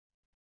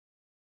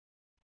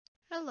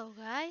Hello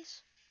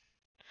guys,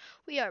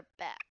 we are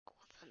back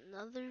with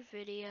another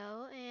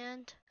video,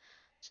 and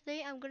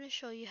today I'm going to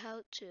show you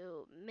how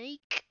to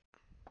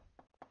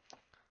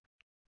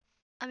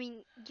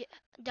get,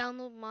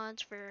 download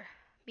mods for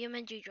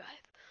BeamNG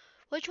Drive.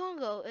 What you want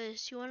to go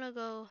is you want to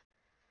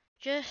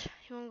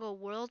go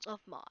Worlds of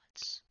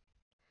Mods.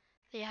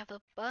 They have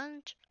a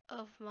bunch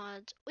of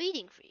mods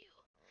waiting for you,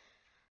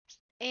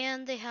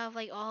 and they have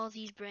like all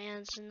these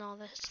brands and all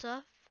that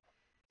stuff.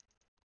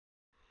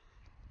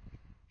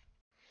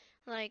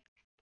 Like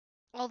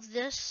all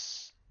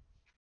this,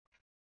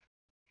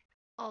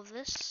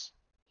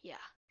 yeah,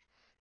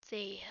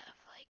 they have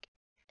like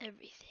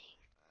everything.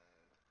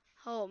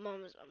 Oh,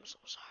 Mom, I'm so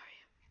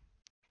sorry.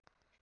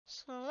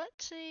 So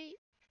let's say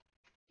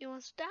you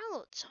want to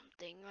download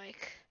something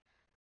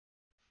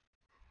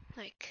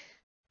like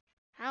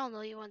I don't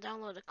know, you want to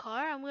download a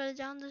car. I'm gonna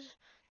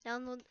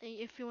download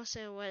if you want to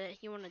say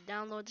what you want to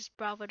download this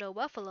Bravado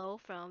Buffalo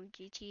from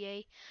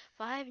GTA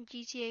 5 and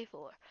GTA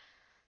 4.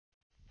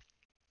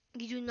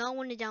 You do not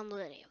want to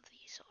download any of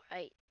these,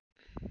 alright?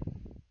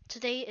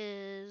 Today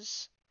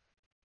is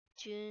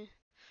June.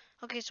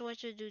 Okay, so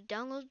what you do,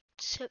 download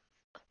zip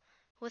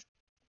with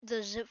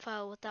the zip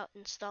file without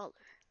installer.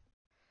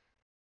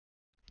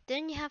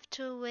 Then you have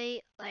to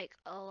wait like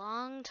a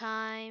long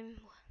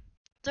time,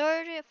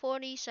 30 or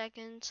 40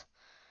 seconds.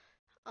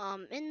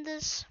 In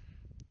this,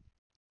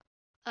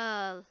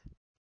 uh,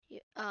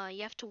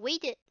 you have to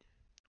wait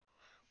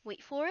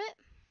for it.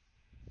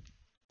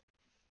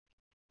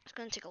 It's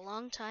gonna take a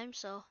long time.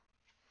 So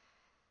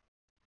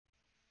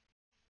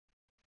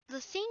the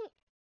thing,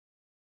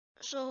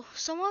 so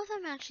some of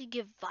them actually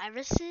give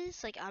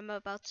viruses. Like I'm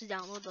about to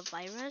download the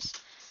virus.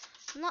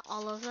 Not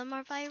all of them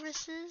are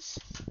viruses.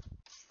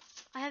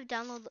 I have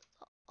downloaded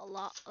a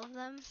lot of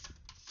them.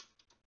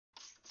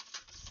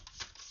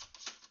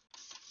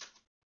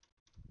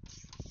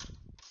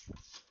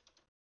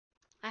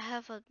 I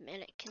have a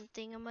mannequin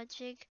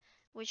thingamajig.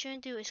 What you're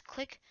gonna do is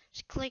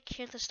just click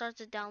here to start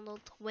the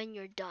download when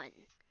you're done.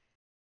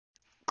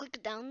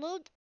 Click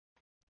download.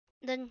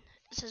 Then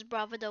it says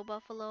Bravado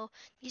Buffalo.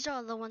 These are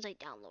all the ones I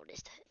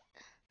downloaded.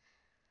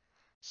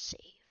 Save.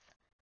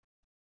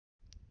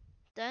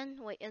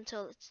 Then wait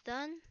until it's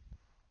done.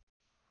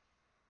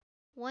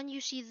 When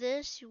you see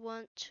this, you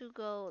want to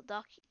go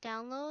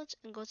downloads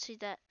and go to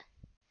that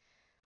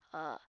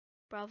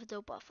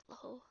Bravado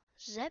Buffalo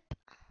zip.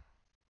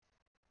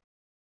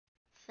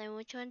 Then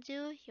what you want to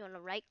do, you want to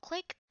right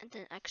click and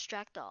then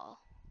extract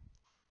all.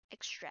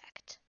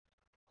 Extract.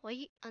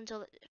 Wait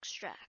until it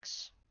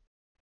extracts.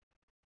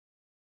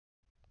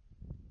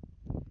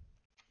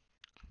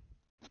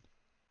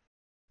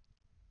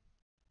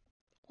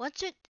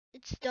 Once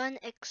it's done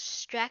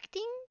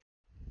extracting,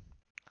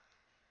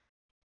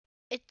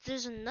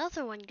 there's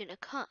another one gonna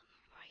come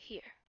right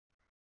here.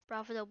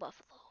 Bravado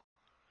Buffalo.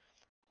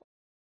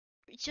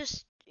 It's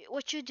just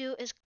what you do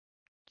is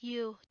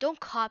you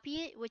don't copy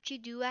it. What you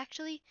do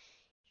actually,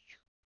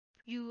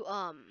 you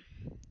I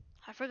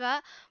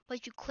forgot,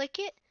 but you click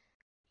it.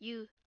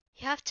 You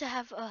have to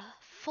have a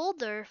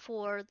folder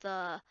for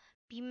the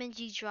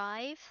BeamNG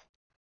drive.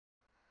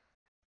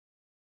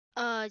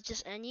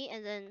 Just any,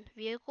 and then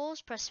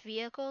vehicles. Press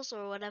vehicles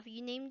or whatever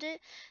you named it.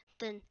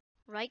 Then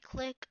right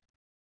click.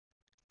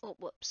 Oh,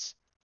 whoops.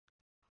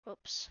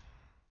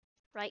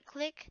 Right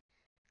click.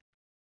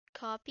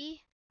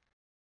 Copy.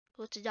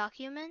 Go to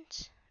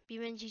Documents.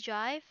 BeamNG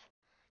drive.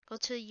 Go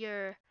to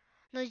your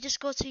No, just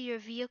go to your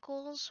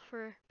vehicles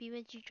for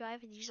BeamNG drive.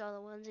 These are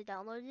the ones I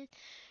downloaded.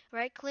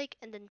 Right click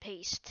and then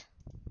paste.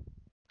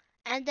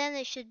 And then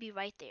it should be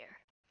right there.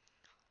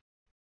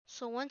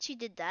 So once you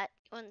did that,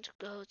 you want to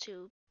go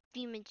to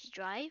BeamNG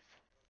drive.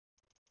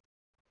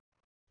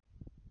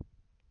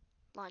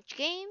 Launch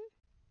game.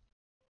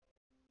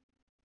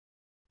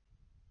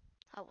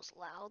 That was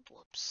loud.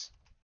 Whoops.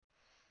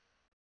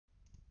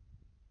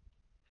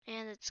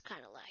 And it's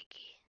kind of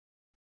laggy.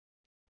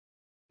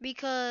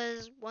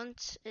 Because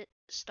once it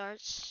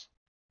starts,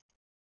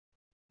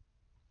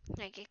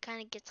 like it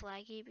kind of gets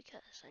laggy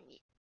because I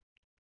need.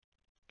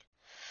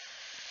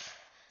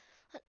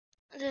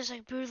 There's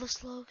like brutal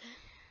slogan.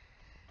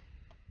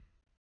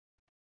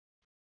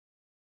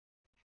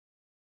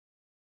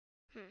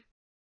 Hmm.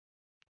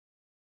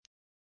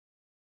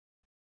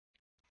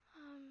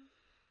 Um,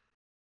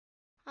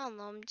 I don't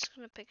know. I'm just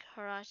gonna pick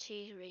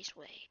Harati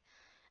Raceway.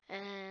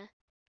 And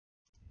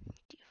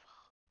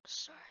default.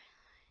 Sorry.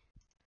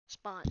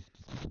 Spawn.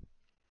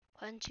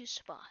 When to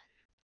spawn.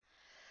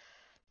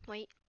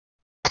 Wait.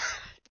 I'm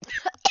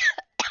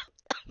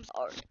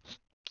sorry.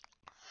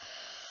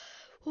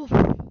 Ooh.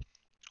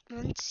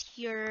 Once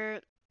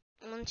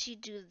you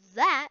do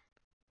that,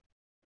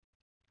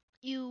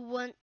 you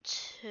want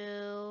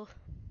to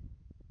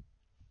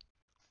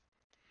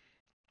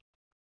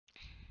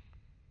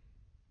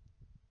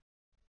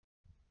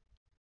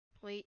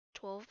wait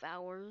 12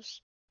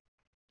 hours.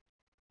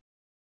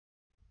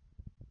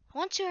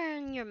 Once you're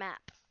in your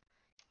map,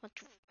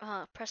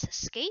 press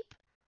escape,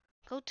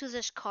 go to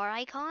this car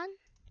icon,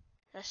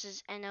 This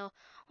is, I know,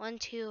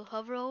 once you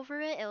hover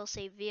over it, it will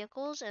say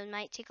vehicles. It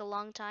might take a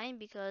long time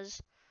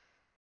because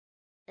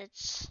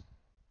it's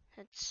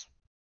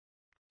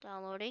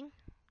downloading.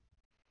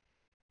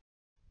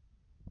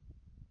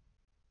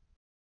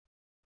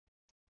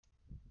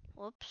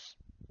 Whoops.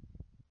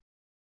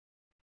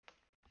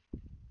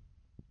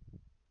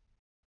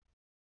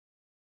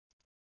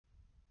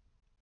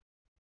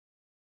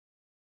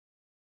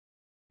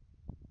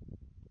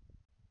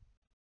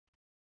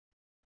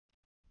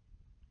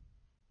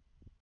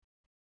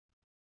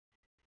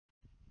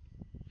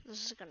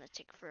 This is gonna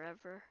take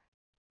forever.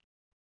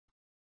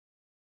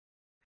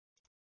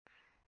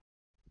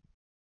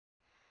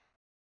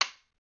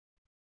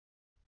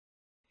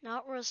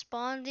 Not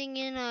responding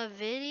in a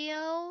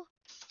video?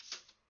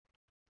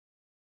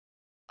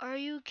 Are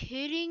you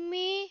kidding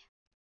me?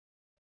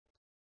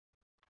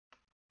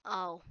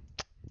 Oh,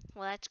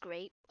 well that's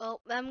great. Oh,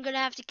 I'm gonna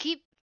have to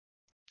keep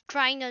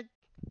trying to...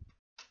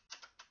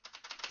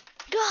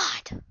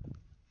 God!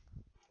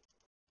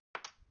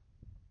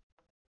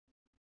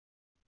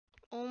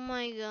 Oh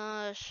my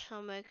gosh,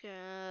 oh my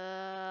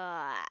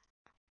god.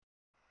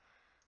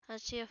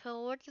 Let's see if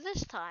it'll work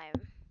this time.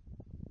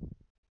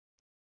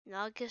 No,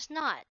 I guess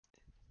not.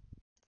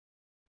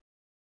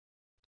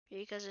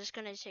 Because it's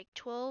gonna take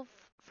 12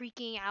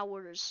 freaking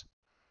hours.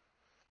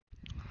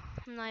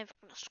 I'm not even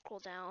gonna scroll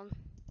down.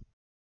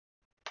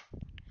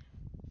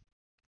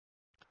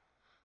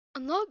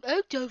 Unlock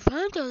active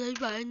fantasy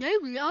by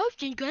enabling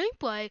option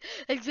gameplay.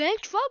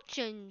 Advanced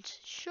functions.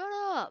 Shut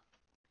up.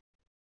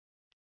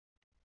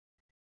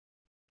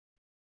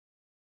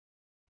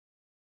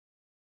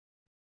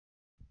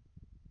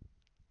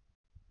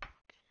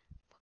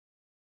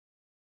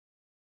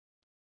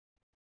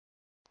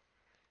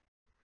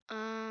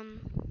 Um,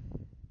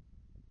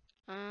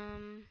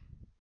 I'm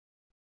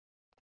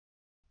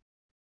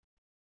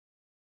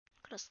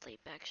gonna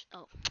sleep actually.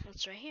 Oh,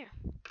 it's right here.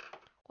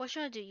 What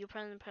should I do? You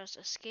press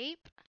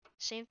escape.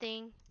 Same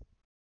thing.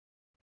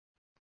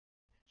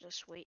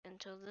 Just wait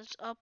until this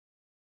up.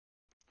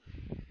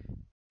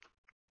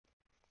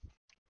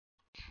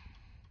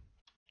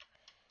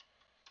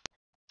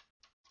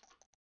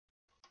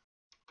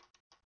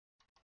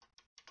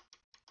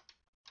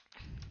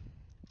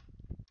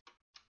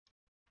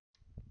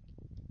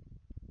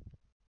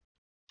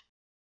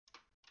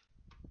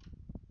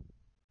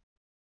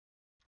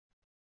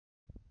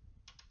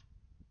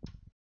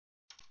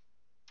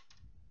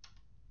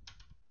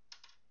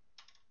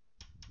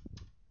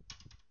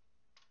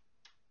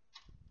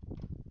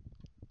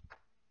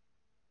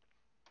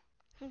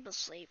 I'm gonna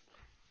sleep.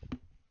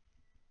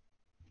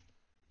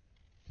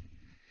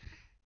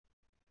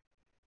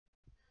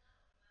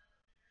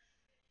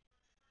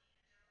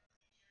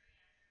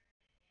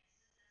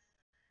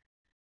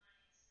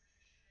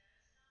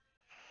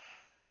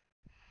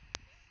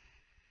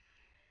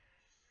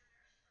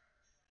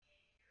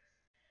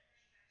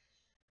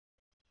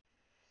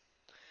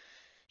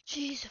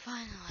 Jeez,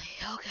 finally.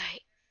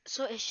 Okay.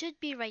 So it should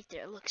be right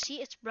there. Look,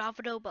 see, it's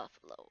Bravado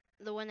Buffalo.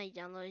 The one I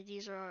downloaded.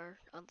 These are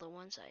the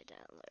ones I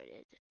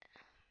downloaded.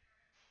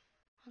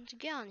 Once you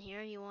get on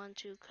here, you want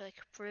to click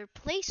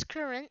replace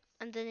current,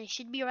 and then it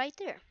should be right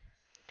there.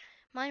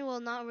 Mine will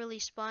not really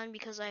spawn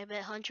because I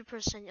bet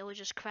 100% it will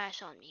just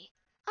crash on me.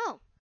 Oh.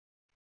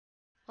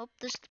 Oh,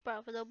 this is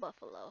Bravado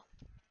Buffalo.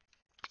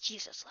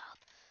 Jesus loud.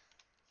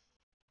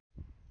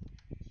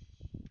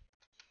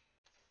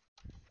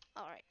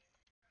 Alright.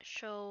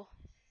 So,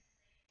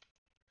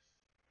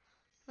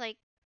 like,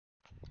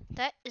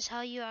 that is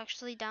how you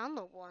actually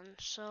download one.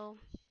 So,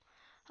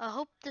 I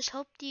hope this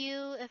helped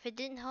you. If it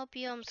didn't help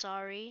you, I'm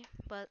sorry.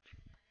 But,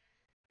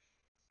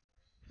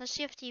 let's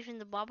see if even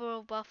the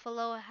Bravado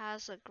Buffalo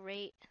has a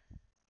good,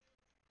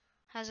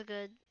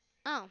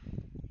 oh.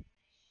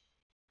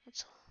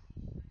 Let's,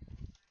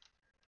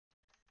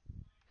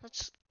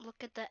 let's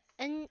look at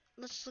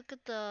let's look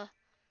at the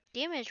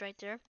damage right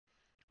there.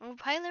 I would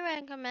highly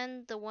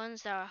recommend the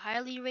ones that are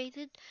highly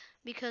rated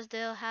because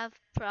they'll have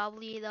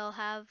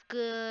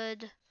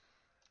good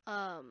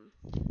um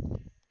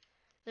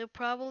they'll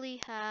probably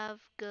have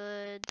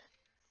good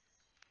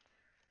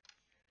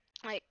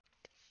like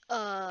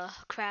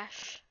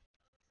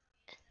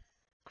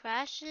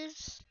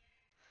crashes.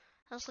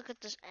 Let's look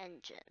at this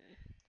engine.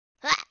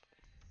 Ah!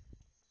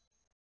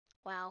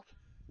 Wow.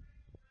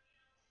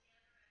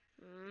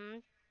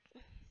 Mm,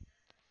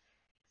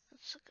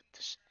 let's look at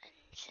this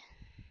engine.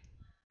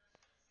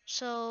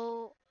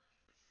 So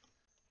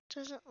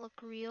doesn't look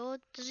real.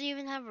 Does it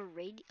even have a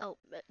oh,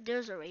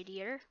 there's a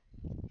radiator.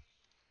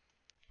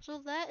 So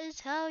that is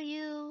how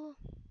you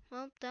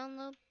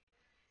download.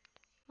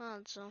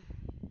 So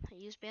I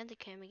use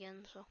Bandicam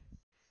again. So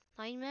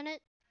 9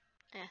 minutes.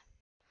 Yeah.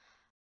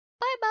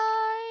 Bye bye.